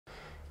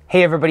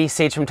Hey everybody,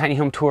 Sage from Tiny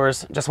Home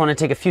Tours. Just want to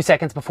take a few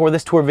seconds before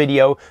this tour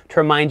video to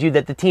remind you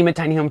that the team at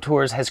Tiny Home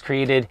Tours has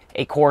created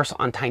a course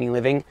on tiny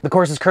living. The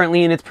course is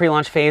currently in its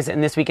pre-launch phase,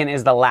 and this weekend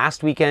is the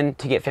last weekend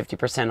to get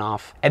 50%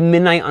 off. At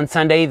midnight on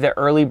Sunday, the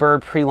early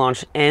bird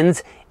pre-launch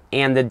ends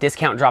and the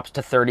discount drops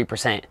to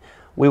 30%.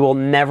 We will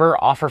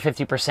never offer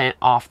 50%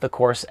 off the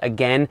course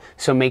again,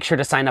 so make sure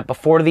to sign up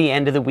before the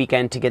end of the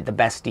weekend to get the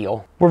best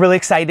deal. We're really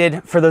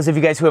excited for those of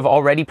you guys who have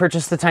already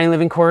purchased the Tiny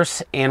Living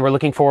course, and we're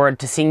looking forward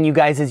to seeing you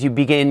guys as you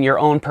begin your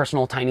own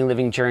personal tiny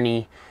living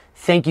journey.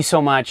 Thank you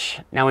so much.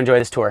 Now enjoy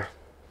this tour.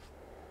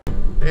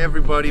 Hey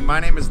everybody, my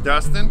name is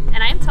Dustin.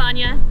 And I'm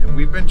Tonya. And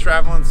we've been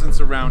traveling since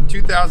around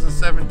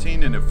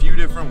 2017 in a few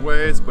different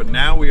ways, but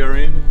now we are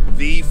in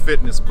the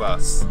fitness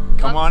bus.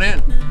 Come on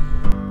in.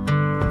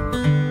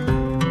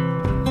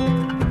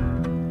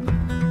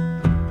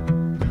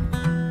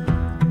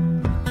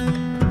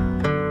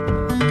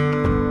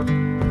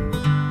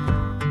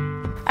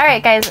 All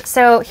right guys,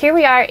 so here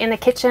we are in the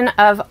kitchen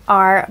of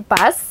our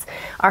bus,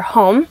 our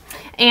home.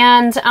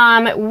 And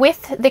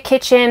with the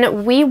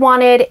kitchen, we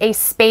wanted a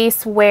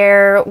space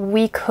where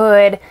we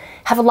could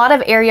have a lot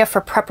of area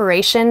for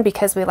preparation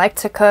because we like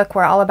to cook.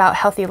 We're all about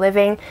healthy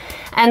living.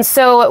 And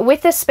so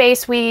with this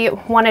space, we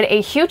wanted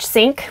a huge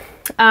sink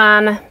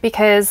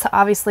because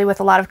obviously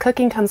with a lot of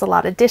cooking comes a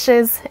lot of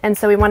dishes. And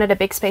so we wanted a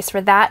big space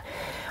for that.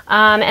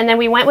 And then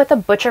we went with a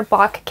butcher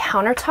block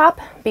countertop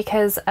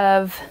because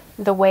of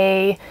the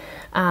way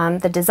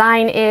the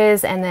design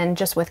is, and then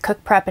just with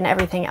cook prep and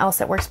everything else,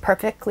 it works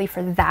perfectly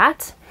for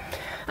that.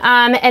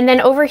 And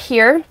then over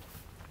here,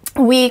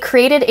 we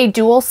created a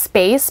dual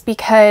space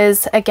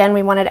because again,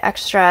 we wanted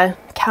extra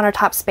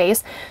countertop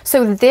space.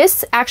 So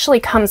this actually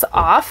comes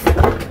off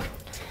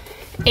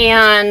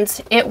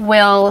and it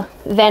will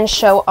then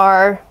show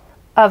our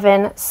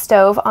oven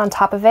stove on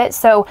top of it.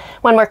 So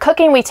when we're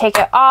cooking, we take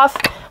it off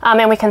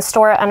and we can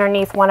store it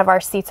underneath one of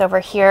our seats over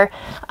here.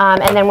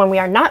 And then when we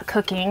are not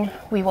cooking,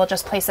 we will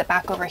just place it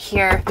back over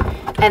here.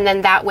 And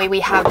then that way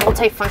we have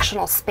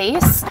multifunctional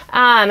space.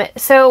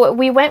 So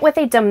we went with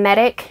a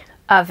Dometic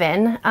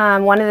oven.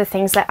 One of the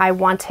things that I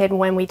wanted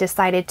when we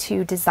decided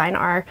to design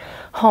our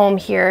home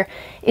here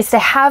is to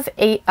have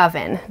an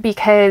oven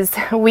because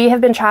we have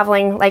been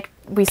traveling, like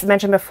we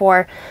mentioned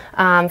before,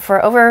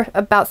 for over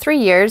about 3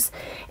 years,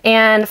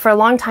 and for a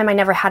long time I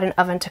never had an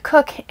oven to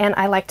cook, and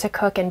I like to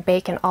cook and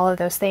bake and all of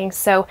those things.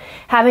 So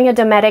having a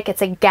Dometic,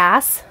 it's a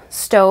gas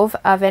stove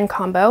oven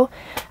combo,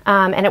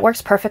 and it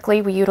works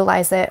perfectly. We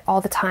utilize it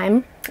all the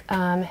time,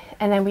 and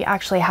then we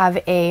actually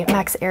have a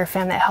max air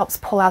fan that helps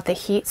pull out the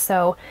heat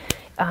so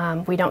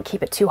we don't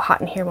keep it too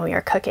hot in here when we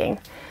are cooking.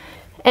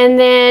 And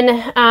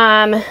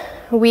then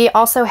we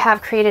also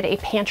have created a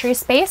pantry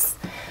space.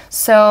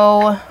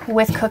 So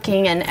with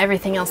cooking and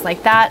everything else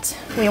like that,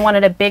 we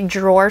wanted a big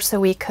drawer so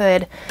we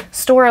could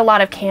store a lot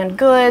of canned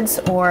goods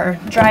or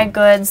dry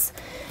goods,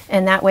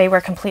 and that way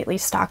we're completely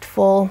stocked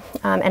full.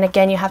 And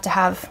again, you have to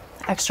have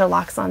extra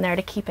locks on there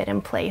to keep it in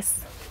place.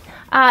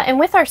 And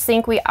with our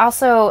sink, we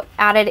also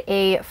added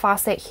a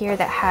faucet here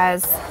that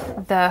has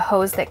the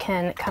hose that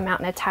can come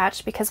out and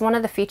attach, because one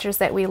of the features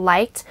that we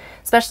liked,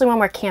 especially when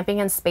we're camping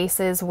in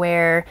spaces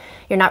where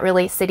you're not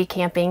really city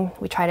camping,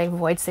 we try to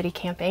avoid city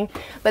camping,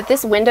 but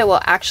this window will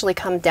actually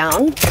come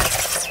down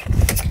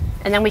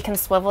and then we can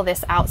swivel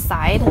this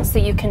outside so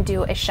you can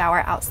do a shower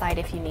outside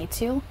if you need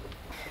to.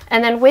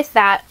 And then with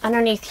that,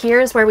 underneath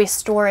here is where we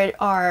store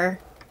our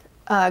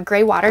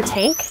gray water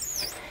tank.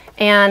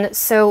 And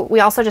so we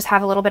also just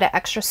have a little bit of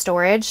extra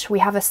storage. We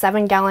have a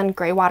 7-gallon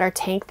gray water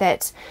tank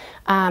that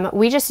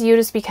we just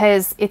use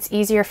because it's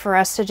easier for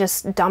us to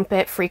just dump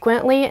it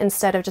frequently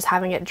instead of just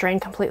having it drain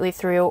completely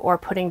through or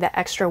putting the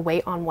extra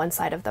weight on one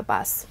side of the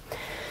bus.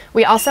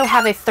 We also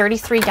have a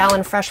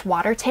 33-gallon fresh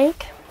water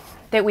tank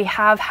that we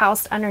have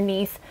housed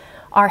underneath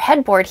our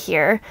headboard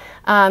here.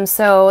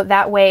 So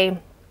that way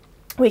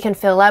we can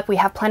fill up. We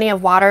have plenty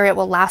of water. It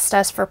will last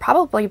us for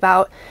probably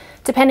about,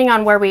 depending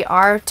on where we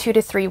are, 2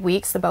 to 3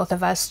 weeks, the both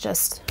of us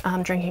just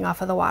drinking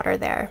off of the water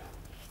there.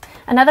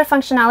 Another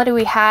functionality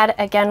we had,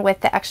 again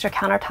with the extra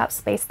countertop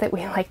space that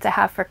we like to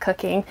have for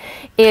cooking,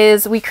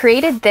 is we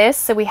created this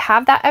so we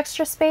have that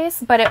extra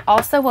space, but it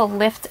also will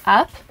lift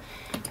up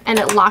and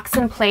it locks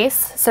in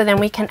place, so then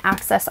we can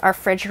access our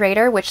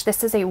refrigerator, which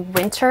this is a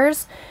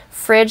Winters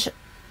fridge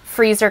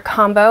freezer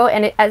combo,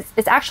 and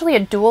it's actually a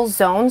dual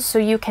zone, so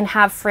you can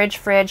have fridge,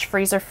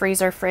 freezer,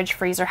 fridge,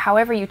 freezer,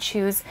 however you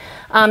choose.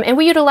 And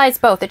we utilize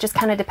both. It just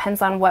kind of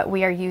depends on what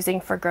we are using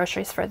for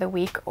groceries for the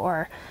week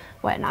or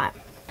whatnot.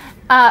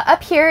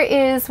 Up here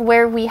is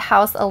where we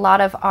house a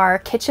lot of our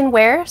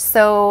kitchenware.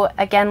 So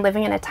again,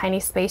 living in a tiny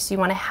space, you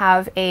want to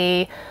have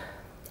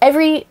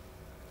every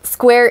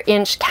square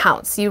inch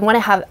counts. You want to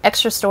have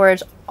extra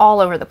storage all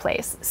over the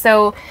place.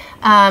 So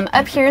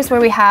up here is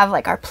where we have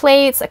like our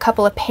plates, a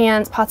couple of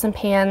pans, pots and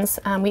pans.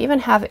 We even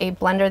have a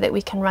blender that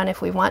we can run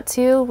if we want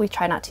to. We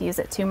try not to use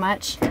it too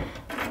much.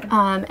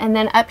 And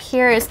then up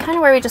here is kind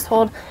of where we just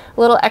hold a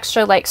little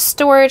extra like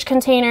storage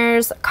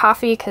containers,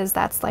 coffee, because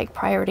that's like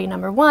priority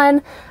number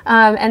one.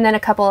 And then a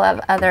couple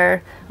of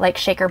other like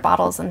shaker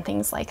bottles and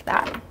things like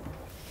that.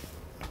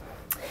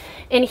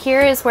 In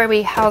here is where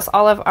we house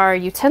all of our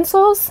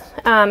utensils.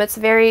 It's a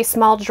very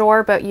small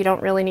drawer, but you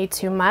don't really need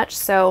too much.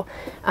 So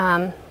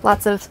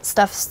lots of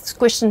stuff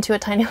squished into a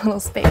tiny little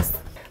space.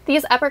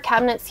 These upper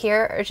cabinets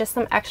here are just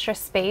some extra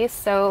space.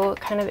 So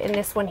kind of in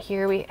this one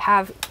here, we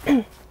have,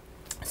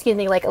 excuse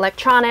me, like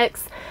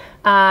electronics,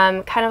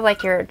 kind of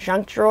like your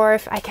junk drawer,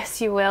 I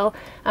guess you will,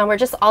 where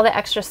just all the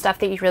extra stuff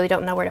that you really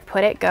don't know where to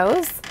put it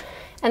goes.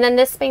 And then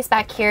this space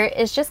back here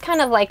is just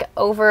kind of like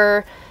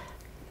over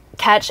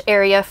catch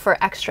area for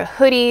extra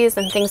hoodies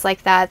and things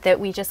like that that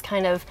we just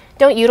kind of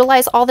don't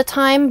utilize all the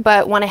time,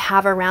 but want to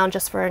have around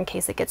just for in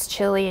case it gets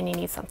chilly and you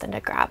need something to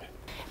grab.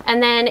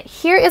 And then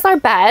here is our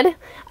bed.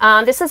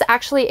 This is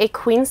actually a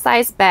queen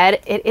size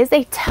bed. It is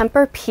a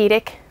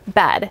Tempurpedic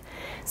bed.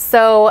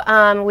 So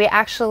we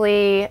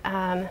actually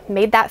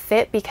made that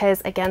fit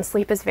because, again,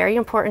 sleep is very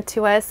important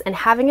to us, and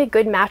having a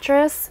good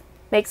mattress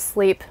makes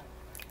sleep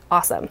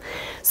awesome.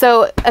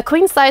 So a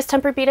queen size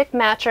Tempurpedic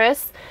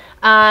mattress.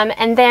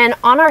 And then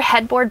on our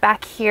headboard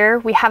back here,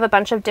 we have a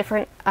bunch of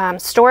different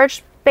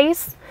storage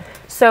space.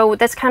 So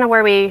that's kind of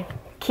where we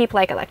keep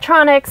like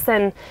electronics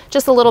and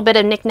just a little bit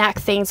of knick-knack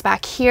things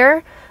back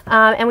here.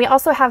 And we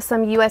also have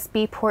some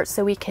USB ports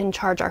so we can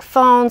charge our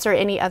phones or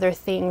any other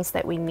things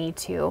that we need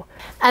to.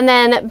 And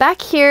then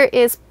back here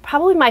is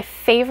probably my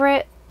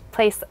favorite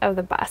place of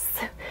the bus.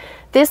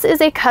 This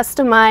is a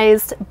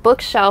customized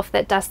bookshelf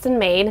that Dustin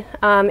made.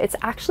 It's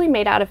actually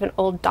made out of an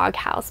old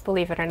doghouse,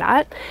 believe it or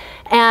not.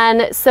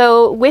 And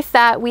so with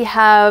that, we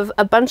have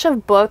a bunch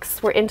of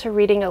books. We're into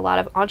reading a lot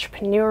of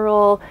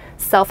entrepreneurial,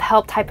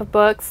 self-help type of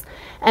books.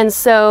 And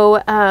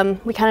so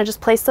we kind of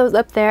just place those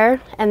up there,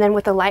 and then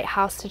with the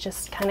lighthouse to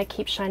just kind of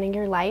keep shining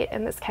your light.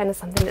 And that's kind of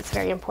something that's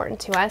very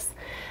important to us.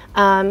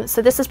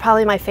 So this is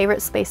probably my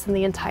favorite space in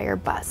the entire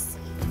bus.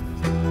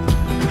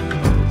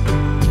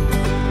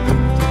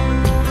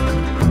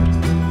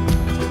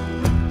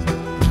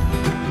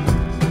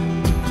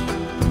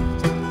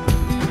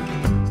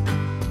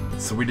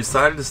 So we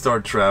decided to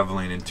start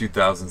traveling in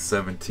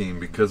 2017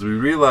 because we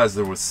realized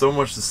there was so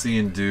much to see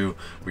and do.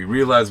 We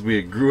realized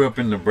we grew up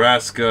in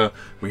Nebraska.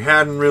 We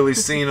hadn't really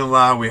seen a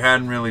lot. We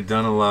hadn't really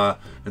done a lot.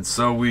 And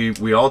so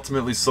we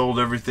ultimately sold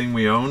everything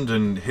we owned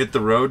and hit the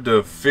road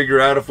to figure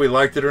out if we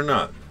liked it or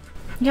not.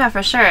 Yeah,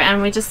 for sure.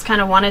 And we just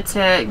kind of wanted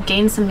to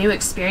gain some new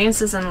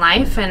experiences in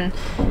life and,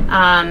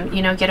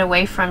 you know, get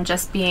away from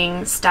just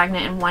being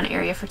stagnant in one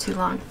area for too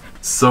long.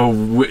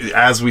 So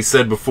as we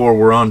said before,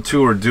 we're on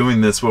tour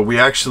doing this. What we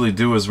actually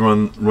do is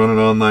run an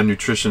online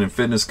nutrition and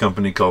fitness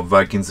company called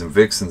Vikings and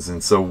Vixens.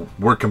 And so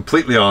we're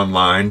completely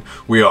online.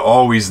 We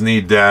always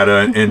need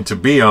data, and to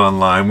be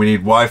online, we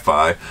need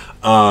Wi-Fi.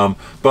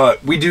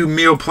 But we do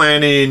meal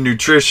planning,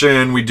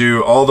 nutrition, we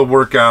do all the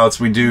workouts,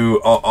 we do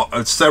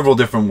several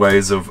different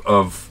ways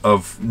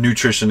of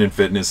nutrition and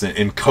fitness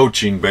and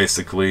coaching,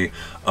 basically,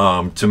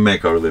 to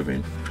make our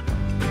living.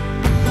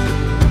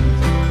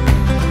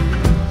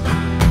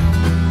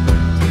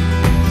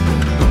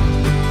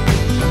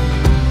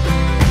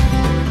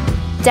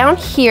 Down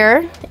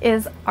here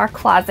is our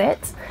closet.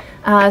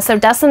 So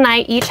Dustin and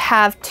I each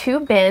have 2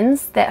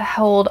 bins that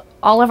hold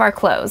all of our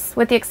clothes,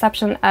 with the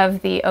exception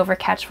of the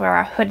overcatch for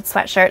our hooded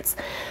sweatshirts.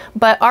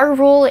 But our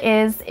rule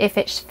is if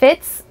it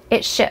fits,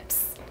 it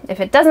ships.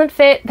 If it doesn't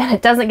fit, then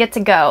it doesn't get to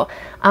go.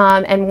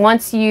 And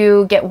once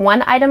you get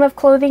one item of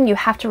clothing, you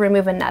have to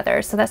remove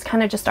another. So that's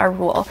kind of just our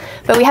rule.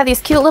 But we have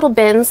these cute little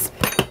bins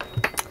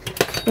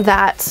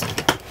that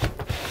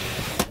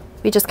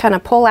we just kind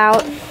of pull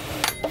out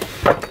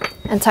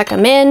and tuck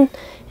them in,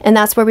 and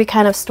that's where we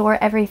kind of store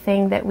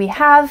everything that we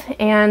have.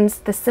 And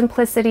the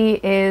simplicity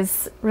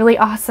is really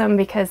awesome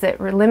because it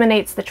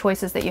eliminates the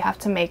choices that you have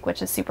to make,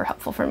 which is super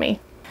helpful for me.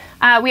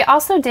 We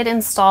also did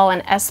install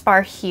an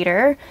S-bar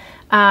heater.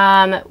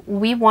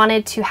 We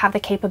wanted to have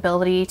the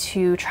capability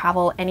to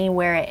travel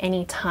anywhere at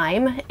any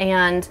time,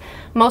 and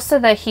most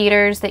of the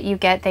heaters that you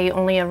get, they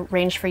only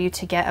arrange for you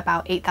to get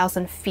about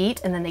 8,000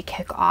 feet and then they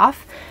kick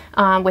off.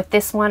 With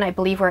this one, I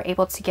believe we're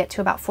able to get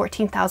to about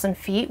 14,000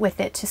 feet with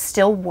it to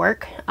still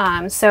work.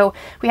 So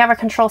we have our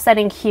control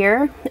setting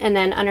here, and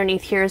then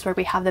underneath here is where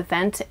we have the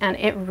vent, and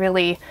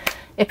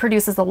it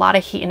produces a lot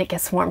of heat and it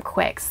gets warm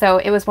quick. So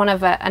it was one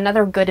of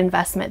another good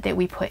investment that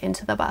we put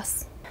into the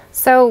bus.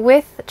 So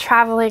with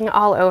traveling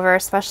all over,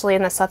 especially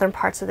in the southern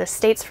parts of the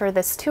states for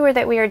this tour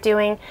that we are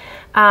doing,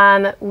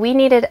 we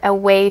needed a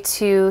way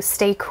to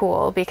stay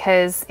cool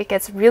because it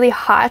gets really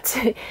hot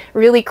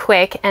really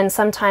quick, and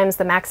sometimes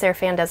the max air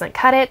fan doesn't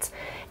cut it.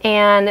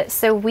 And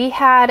so we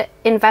had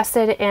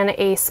invested in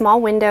a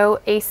small window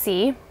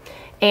AC,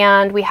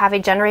 and we have a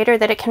generator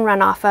that it can run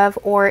off of,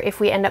 or if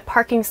we end up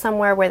parking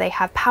somewhere where they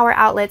have power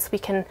outlets, we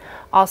can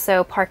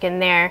also park in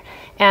there.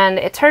 And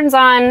it turns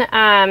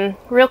on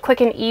real quick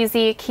and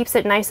easy. It keeps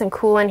it nice and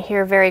cool in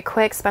here very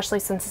quick, especially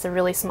since it's a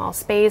really small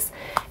space.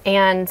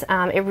 And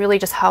it really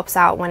just helps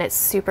out when it's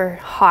super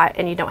hot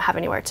and you don't have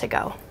anywhere to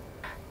go.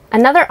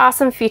 Another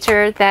awesome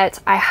feature that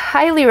I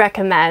highly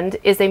recommend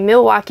is a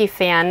Milwaukee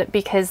fan,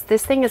 because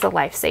this thing is a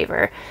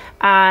lifesaver.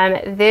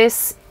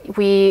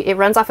 It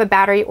runs off a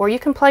battery, or you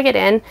can plug it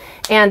in,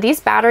 and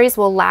these batteries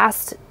will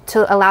last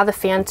to allow the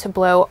fan to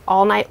blow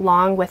all night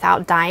long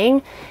without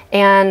dying.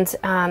 And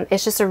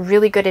it's just a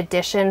really good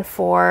addition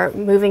for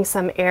moving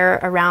some air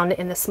around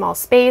in the small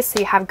space. So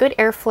you have good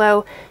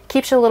airflow,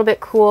 keeps you a little bit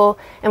cool.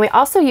 And we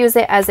also use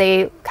it as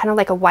a kind of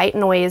like a white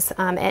noise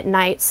at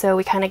night. So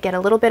we kind of get a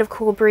little bit of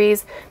cool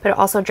breeze, but it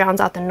also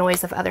drowns out the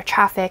noise of other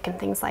traffic and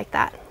things like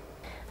that.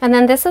 And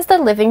then this is the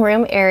living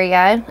room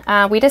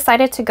area. We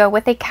decided to go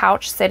with a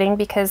couch sitting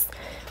because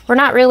we're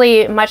not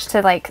really much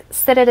to like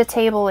sit at a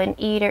table and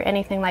eat or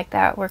anything like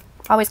that. We're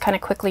always kind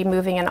of quickly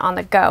moving and on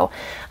the go.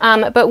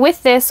 But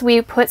with this,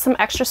 we put some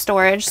extra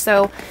storage.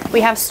 So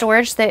we have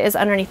storage that is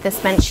underneath this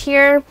bench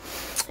here.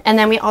 And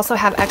then we also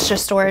have extra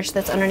storage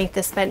that's underneath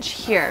this bench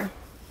here.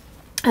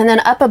 And then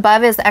up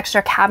above is the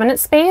extra cabinet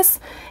space.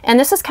 And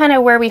this is kind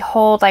of where we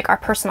hold like our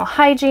personal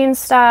hygiene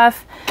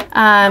stuff.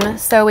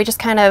 So we just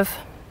kind of,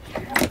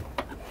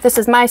 this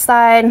is my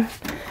side,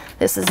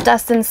 this is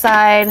Dustin's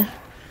side,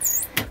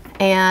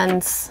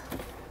 and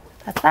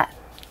that's that.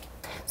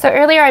 So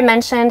earlier I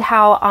mentioned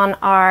how on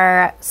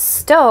our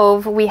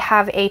stove we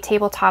have a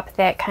tabletop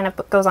that kind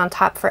of goes on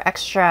top for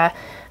extra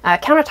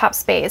countertop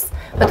space.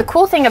 But the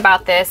cool thing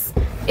about this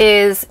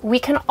is we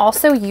can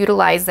also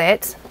utilize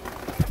it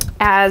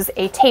as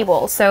a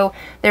table. So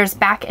there's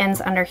back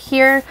ends under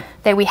here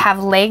that we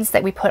have legs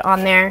that we put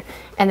on there,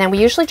 and then we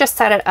usually just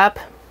set it up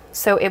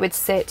so it would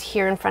sit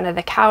here in front of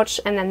the couch,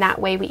 and then that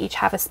way we each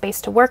have a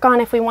space to work on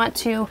if we want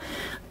to.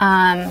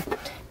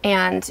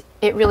 And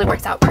it really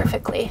works out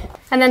perfectly.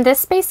 And then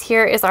this space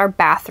here is our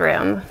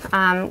bathroom.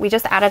 We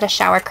just added a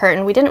shower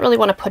curtain. We didn't really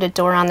want to put a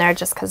door on there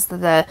just because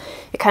it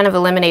kind of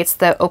eliminates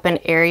the open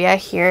area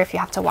here if you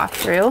have to walk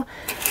through.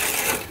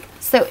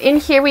 So in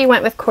here we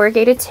went with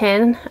corrugated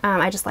tin.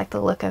 I just like the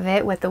look of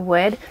it with the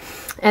wood.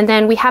 And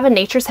then we have a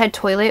Nature's Head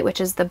toilet, which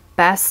is the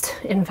best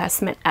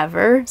investment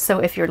ever. So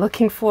if you're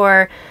looking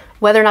for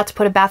whether or not to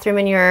put a bathroom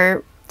in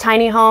your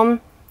tiny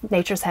home,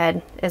 Nature's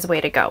Head is the way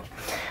to go.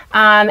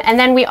 And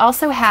then we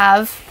also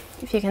have,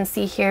 if you can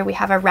see here, we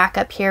have a rack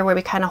up here where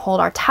we kind of hold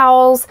our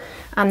towels.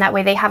 That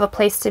way they have a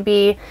place to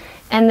be.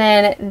 And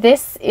then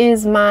this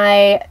is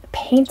my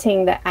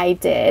painting that I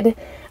did.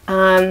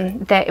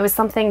 That it was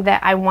something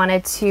that I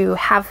wanted to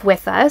have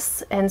with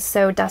us, and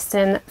so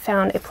Dustin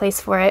found a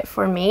place for it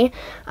for me,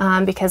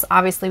 because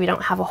obviously we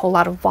don't have a whole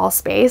lot of wall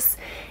space,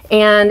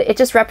 and it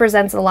just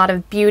represents a lot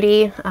of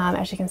beauty.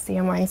 As you can see,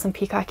 I'm wearing some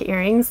peacock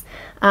earrings,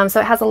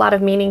 so it has a lot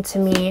of meaning to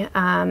me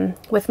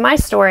with my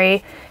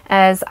story,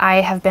 as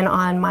I have been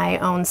on my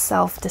own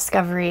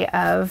self-discovery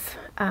of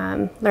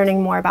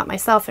learning more about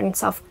myself and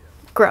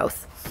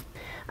self-growth.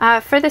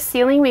 For the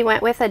ceiling, we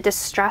went with a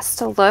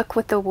distressed look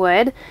with the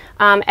wood.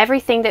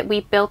 Everything that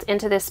we built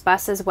into this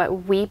bus is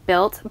what we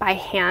built by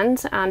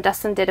hand.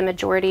 Dustin did a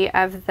majority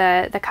of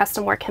the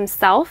custom work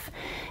himself,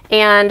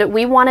 and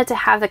we wanted to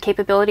have the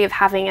capability of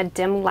having a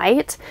dim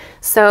light.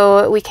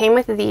 So we came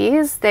with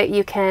these that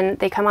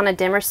they come on a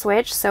dimmer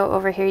switch. So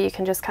over here you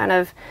can just kind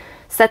of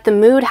set the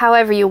mood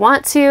however you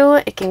want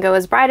to. It can go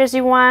as bright as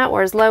you want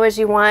or as low as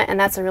you want, and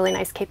that's a really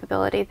nice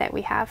capability that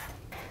we have.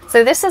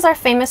 So this is our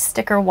famous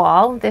sticker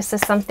wall. This is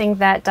something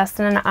that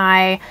Dustin and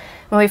I,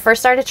 when we first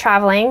started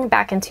traveling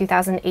back in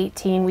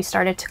 2018, we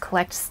started to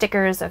collect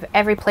stickers of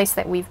every place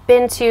that we've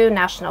been to,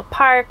 national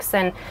parks,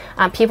 and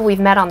people we've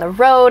met on the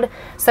road.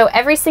 So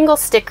every single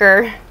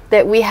sticker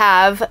that we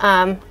have,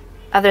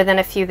 other than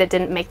a few that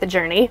didn't make the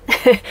journey,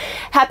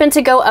 happened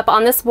to go up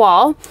on this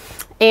wall.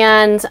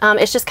 And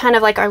it's just kind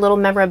of like our little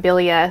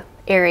memorabilia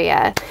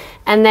area.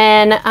 And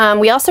then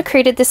we also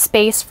created this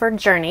space for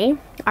Journey,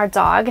 our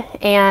dog,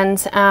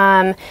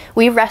 and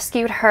we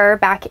rescued her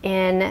back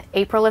in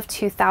April of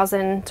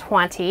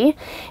 2020.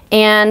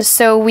 And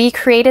so we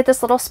created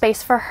this little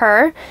space for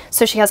her.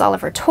 So she has all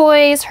of her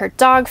toys, her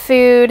dog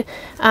food,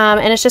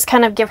 and it's just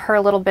kind of give her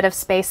a little bit of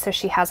space so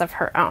she has of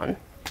her own.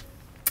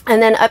 And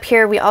then up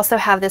here we also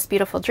have this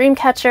beautiful dream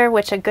catcher,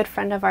 which a good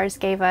friend of ours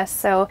gave us,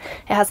 so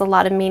it has a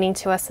lot of meaning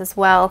to us as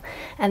well.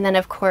 And then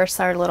of course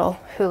our little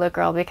hula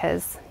girl,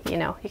 because you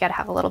know, you gotta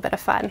have a little bit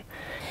of fun.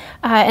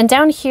 And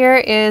down here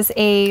is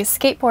a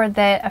skateboard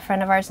that a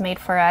friend of ours made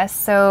for us.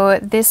 So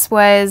this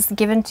was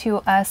given to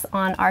us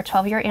on our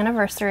 12-year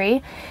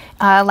anniversary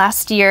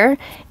last year.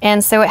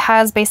 And so it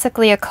has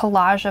basically a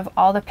collage of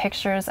all the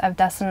pictures of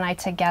Dustin and I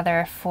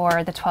together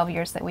for the 12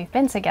 years that we've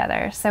been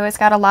together. So it's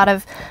got a lot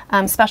of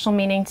special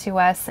meaning to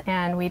us,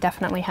 and we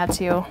definitely had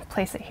to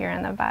place it here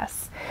in the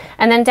bus.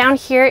 And then down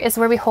here is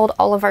where we hold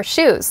all of our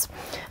shoes.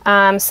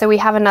 So we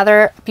have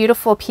another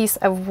beautiful piece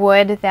of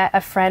wood that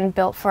a friend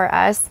built for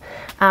us.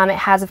 It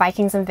has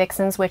Vikings and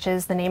Vixens, which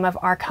is the name of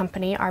our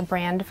company, our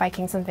brand,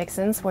 Vikings and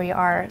Vixens. We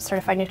are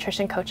certified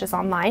nutrition coaches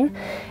online.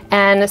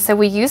 And so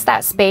we use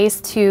that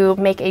space to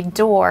make a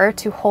door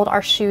to hold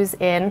our shoes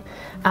in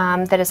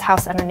that is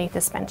housed underneath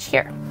this bench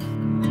here.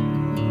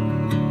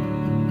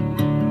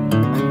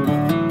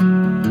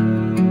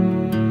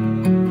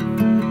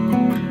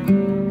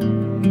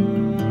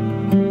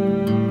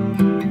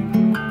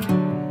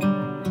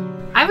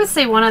 would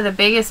say one of the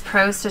biggest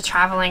pros to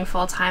traveling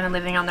full-time and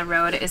living on the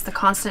road is the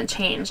constant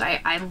change.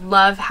 I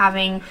love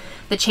having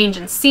the change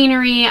in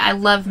scenery. I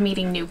love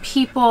meeting new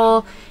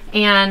people,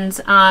 and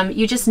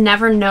you just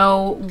never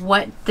know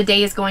what the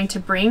day is going to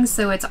bring.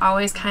 So it's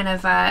always kind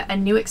of a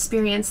new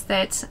experience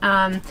that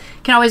can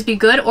always be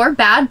good or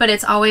bad, but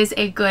it's always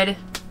a good,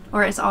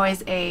 or it's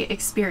always a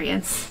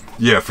experience.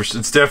 Yeah, for sure.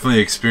 It's definitely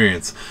an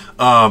experience.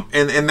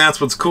 And that's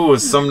what's cool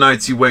is some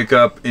nights you wake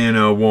up in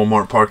a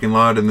Walmart parking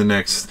lot, and the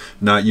next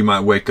night you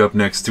might wake up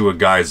next to a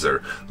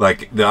geyser.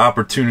 Like, the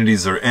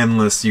opportunities are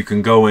endless. You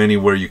can go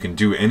anywhere, you can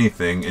do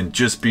anything, and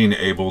just being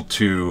able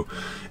to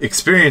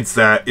experience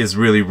that is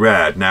really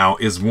rad. Now,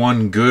 is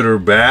one good or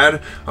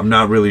bad? I'm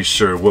not really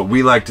sure. What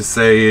we like to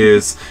say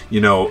is,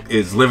 you know,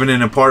 is living in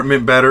an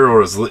apartment better,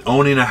 or is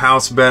owning a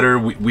house better?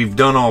 We've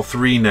done all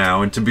three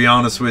now, and to be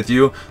honest with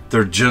you,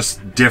 they're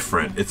just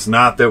different. It's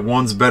not that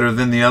one's better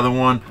than the other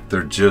one,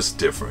 they're just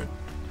different.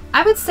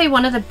 I would say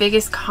one of the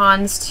biggest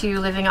cons to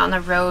living on the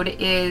road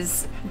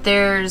is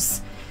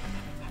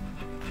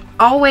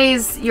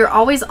you're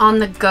always on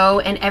the go,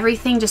 and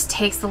everything just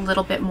takes a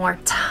little bit more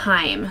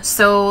time.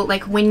 So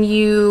like when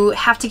you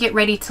have to get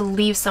ready to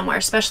leave somewhere,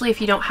 especially if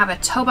you don't have a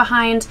tow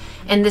behind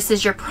and this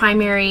is your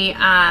primary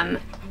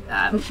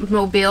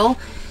mobile,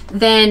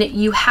 then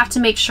you have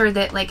to make sure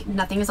that like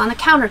nothing is on the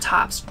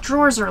countertops,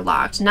 drawers are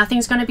locked,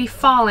 nothing's going to be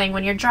falling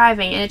when you're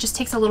driving, and it just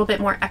takes a little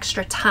bit more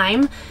extra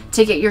time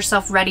to get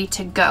yourself ready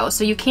to go.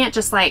 So you can't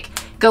just like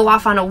go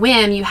off on a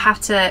whim. You have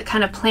to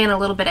kind of plan a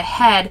little bit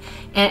ahead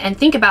and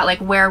think about like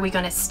where are we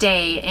going to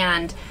stay,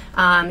 and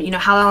you know,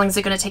 how long is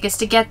it going to take us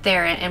to get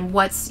there, and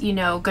what's, you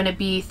know, going to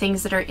be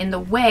things that are in the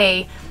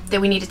way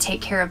that we need to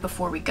take care of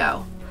before we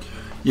go.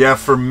 Yeah,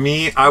 for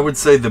me, I would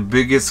say the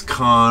biggest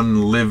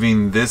con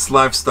living this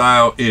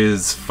lifestyle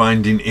is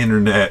finding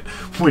internet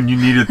when you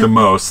need it the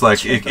most.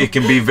 Like, it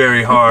can be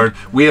very hard.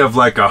 We have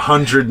like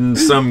 100 and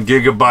some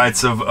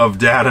gigabytes of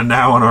data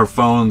now on our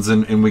phones,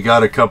 and we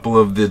got a couple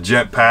of the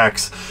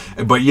jetpacks.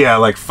 But yeah,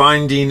 like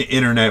finding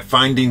internet,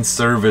 finding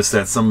service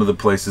at some of the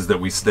places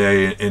that we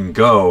stay and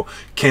go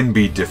can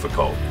be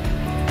difficult.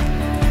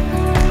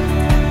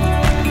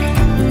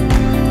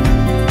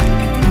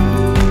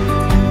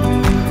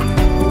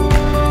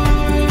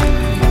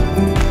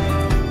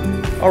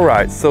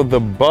 Alright, so the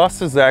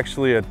bus is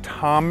actually a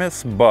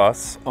Thomas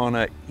bus on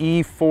a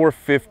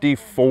E450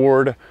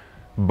 Ford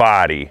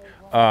body.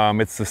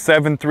 It's the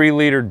 7.3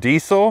 liter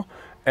diesel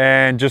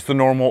and just a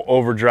normal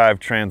overdrive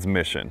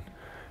transmission.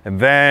 And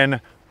then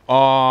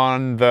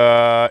on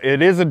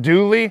it is a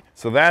dually,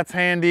 so that's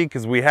handy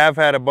because we have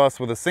had a bus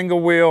with a single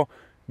wheel.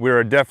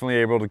 We're definitely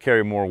able to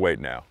carry more weight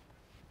now.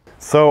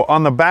 So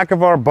on the back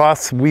of our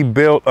bus, we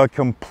built a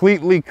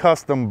completely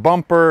custom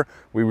bumper.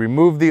 We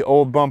removed the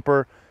old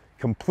bumper,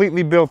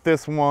 completely built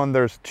this one.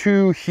 There's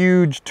two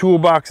huge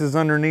toolboxes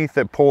underneath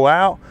that pull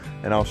out,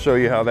 and I'll show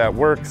you how that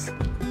works.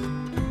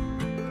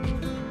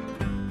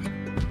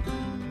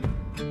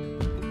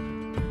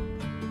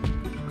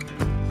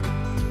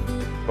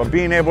 But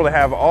being able to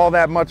have all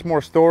that much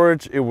more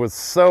storage, it was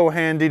so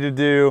handy to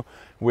do.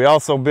 We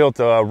also built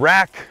a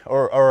rack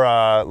or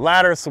a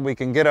ladder so we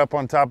can get up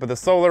on top of the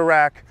solar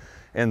rack.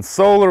 And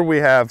solar, we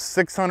have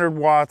 600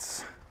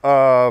 watts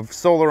of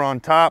solar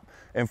on top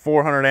and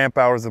 400 amp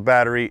hours of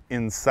battery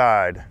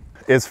inside.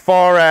 As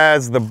far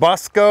as the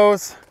bus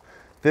goes,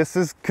 this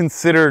is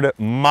considered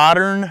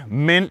modern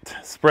mint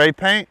spray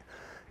paint.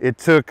 It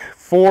took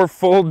 4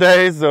 full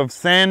days of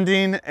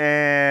sanding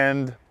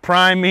and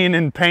priming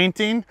and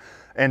painting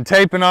and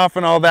taping off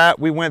and all that.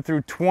 We went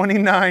through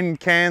 29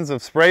 cans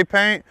of spray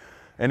paint,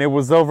 and it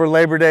was over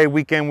Labor Day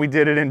weekend. We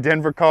did it in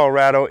Denver,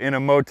 Colorado in a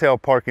motel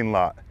parking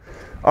lot.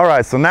 All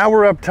right, so now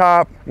we're up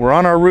top. We're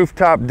on our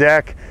rooftop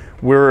deck.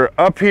 We're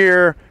up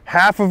here.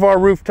 Half of our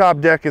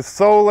rooftop deck is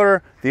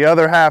solar. The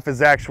other half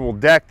is actual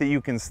deck that you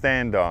can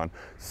stand on.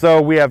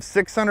 So we have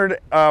 600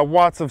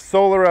 watts of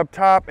solar up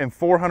top and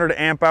 400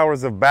 amp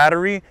hours of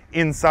battery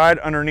inside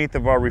underneath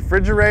of our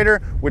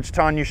refrigerator, which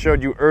Tonya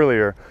showed you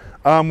earlier.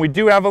 We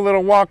do have a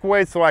little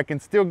walkway so I can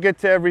still get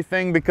to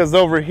everything, because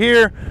over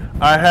here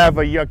I have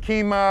a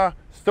Yakima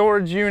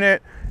storage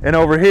unit, and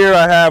over here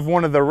I have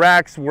one of the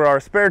racks where our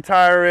spare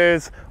tire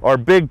is, our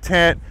big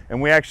tent,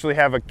 and we actually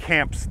have a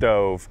camp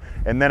stove.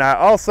 And then I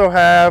also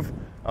have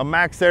a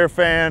max air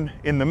fan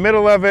in the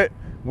middle of it.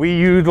 We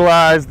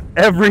utilized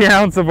every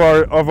ounce of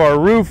our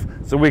roof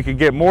so we could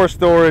get more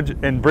storage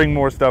and bring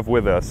more stuff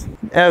with us.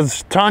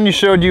 As Tonya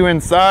showed you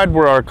inside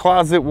where our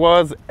closet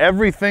was,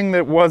 everything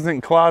that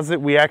wasn't closet,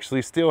 we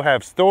actually still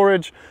have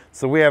storage.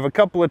 So we have a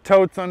couple of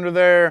totes under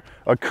there,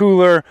 a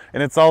cooler,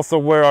 and it's also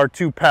where our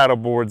 2 paddle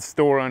boards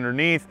store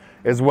underneath,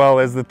 as well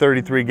as the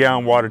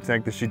 33-gallon water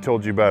tank that she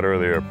told you about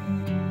earlier.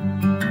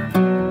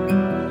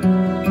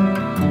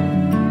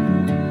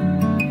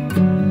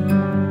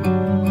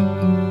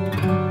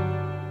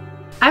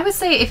 I would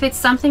say if it's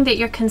something that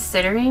you're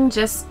considering,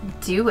 just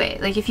do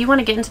it. Like, if you want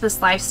to get into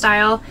this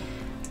lifestyle,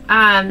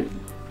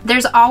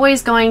 there's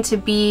always going to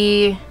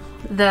be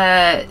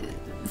the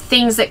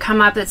things that come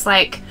up that's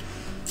like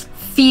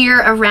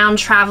fear around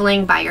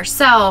traveling by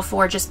yourself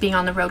or just being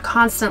on the road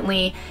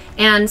constantly.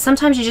 And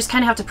sometimes you just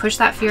kind of have to push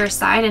that fear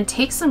aside and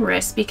take some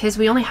risks, because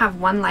we only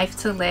have one life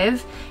to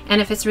live.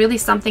 And if it's really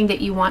something that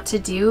you want to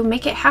do,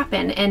 make it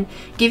happen and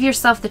give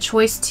yourself the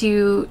choice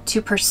to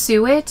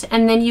pursue it.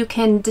 And then you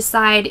can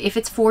decide if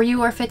it's for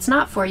you or if it's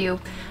not for you.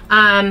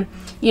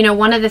 You know,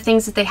 one of the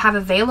things that they have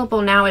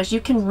available now is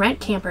you can rent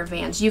camper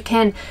vans. You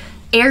can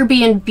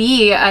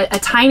Airbnb a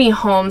tiny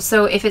home.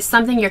 So if it's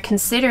something you're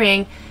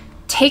considering,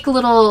 take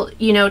little,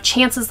 you know,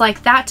 chances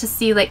like that to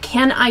see, like,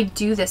 can I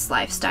do this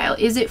lifestyle?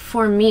 Is it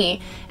for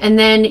me? And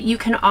then you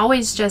can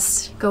always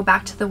just go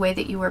back to the way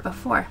that you were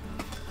before.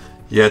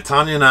 Yeah,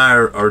 Tonya and I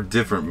are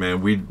different,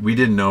 man. We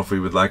didn't know if we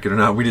would like it or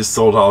not. We just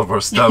sold all of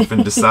our stuff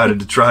and decided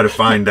to try to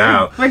find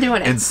out. We're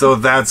doing it. And so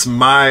that's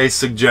my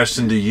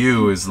suggestion to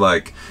you, is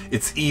like,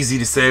 it's easy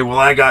to say, well,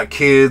 I got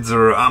kids,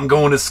 or I'm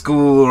going to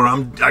school, or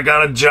I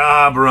got a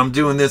job, or I'm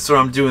doing this, or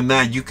I'm doing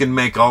that. You can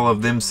make all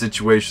of them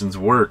situations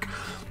work.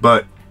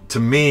 But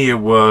to me, it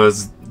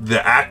was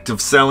the act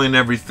of selling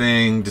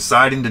everything,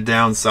 deciding to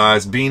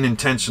downsize, being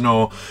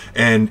intentional,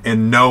 and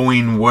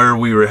knowing where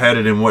we were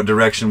headed and what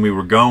direction we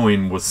were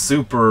going was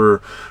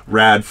super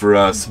rad for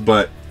us.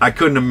 But I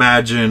couldn't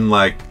imagine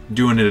like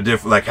doing it a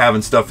different, like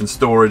having stuff in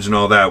storage and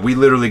all that. We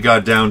literally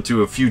got down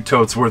to a few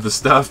totes worth of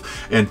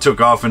stuff and took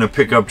off in a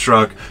pickup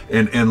truck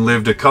and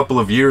lived a couple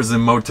of years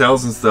in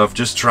motels and stuff,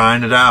 just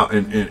trying it out.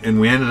 And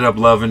we ended up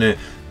loving it.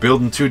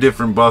 Building 2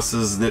 different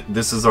buses.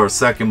 This is our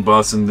second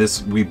bus, and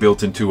this we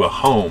built into a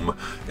home.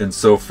 And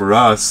so for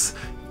us,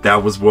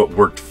 that was what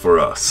worked for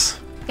us.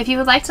 If you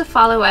would like to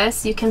follow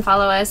us, you can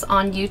follow us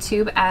on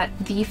YouTube at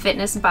The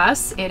Fitness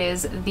Bus. It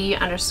is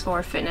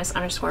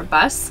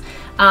the_fitness_bus,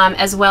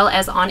 as well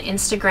as on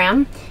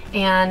Instagram.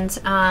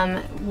 And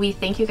we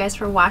thank you guys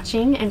for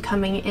watching and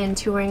coming and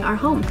touring our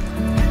home.